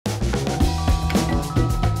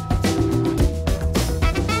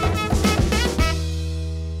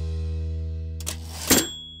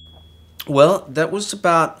Well, that was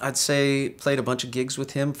about, I'd say, played a bunch of gigs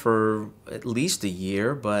with him for at least a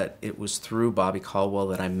year, but it was through Bobby Caldwell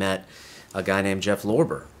that I met a guy named Jeff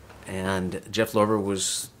Lorber. And Jeff Lorber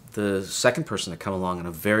was the second person to come along in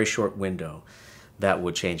a very short window that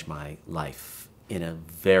would change my life in a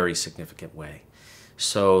very significant way.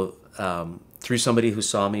 So through somebody who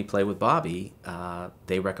saw me play with Bobby,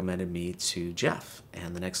 they recommended me to Jeff.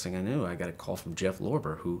 And the next thing I knew, I got a call from Jeff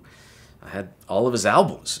Lorber, who I had all of his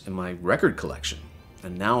albums in my record collection.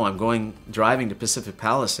 And now I'm driving to Pacific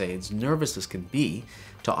Palisades, nervous as can be,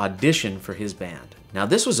 to audition for his band. Now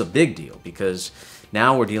this was a big deal because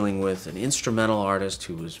now we're dealing with an instrumental artist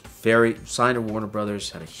who was signed to Warner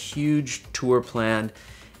Brothers, had a huge tour planned,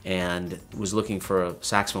 and was looking for a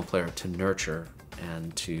saxophone player to nurture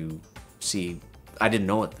and to see. I didn't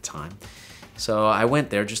know at the time. So I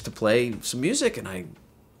went there just to play some music, and I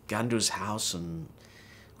got into his house and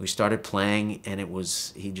we started playing, and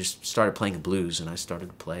he just started playing the blues, and I started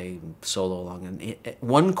to play solo along. And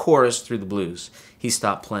one chorus through the blues, he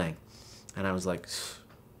stopped playing. And I was like,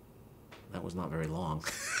 that was not very long.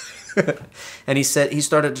 And he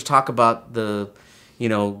started to talk about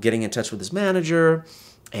getting in touch with his manager,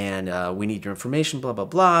 and we need your information, blah, blah,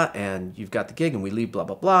 blah, and you've got the gig, and we leave, blah,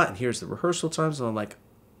 blah, blah, and here's the rehearsal times. And I'm like,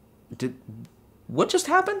 what just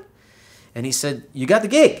happened? And he said, you got the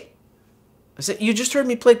gig. I said, you just heard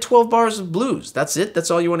me play 12 bars of blues. That's it?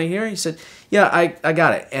 That's all you want to hear? He said, yeah, I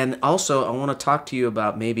got it. And also, I want to talk to you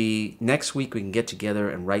about maybe next week we can get together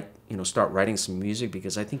and start writing some music,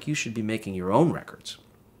 because I think you should be making your own records.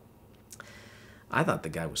 I thought the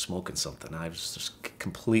guy was smoking something. I was just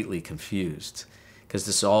completely confused because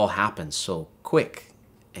this all happened so quick.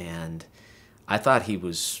 And I thought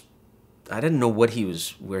I didn't know where he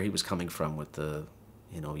was coming from with the,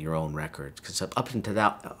 your own record. Because up until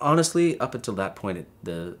that point,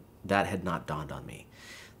 that had not dawned on me,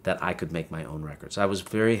 that I could make my own records. I was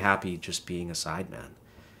very happy just being a sideman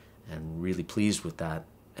and really pleased with that.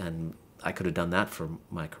 And I could have done that for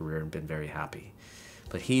my career and been very happy.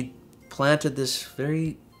 But he planted this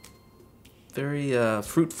very, very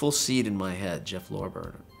fruitful seed in my head, Jeff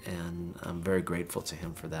Lorber, and I'm very grateful to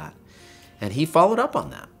him for that. And he followed up on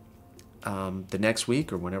that. The next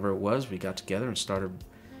week or whenever it was, we got together and started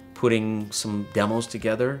putting some demos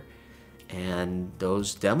together, and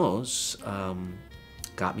those demos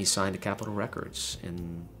got me signed to Capitol Records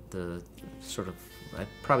in the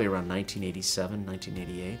probably around 1987,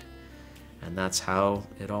 1988, and that's how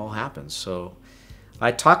it all happened. So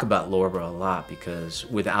I talk about Lorber a lot because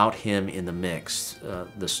without him in the mix,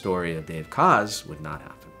 the story of Dave Koz would not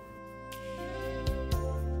happen.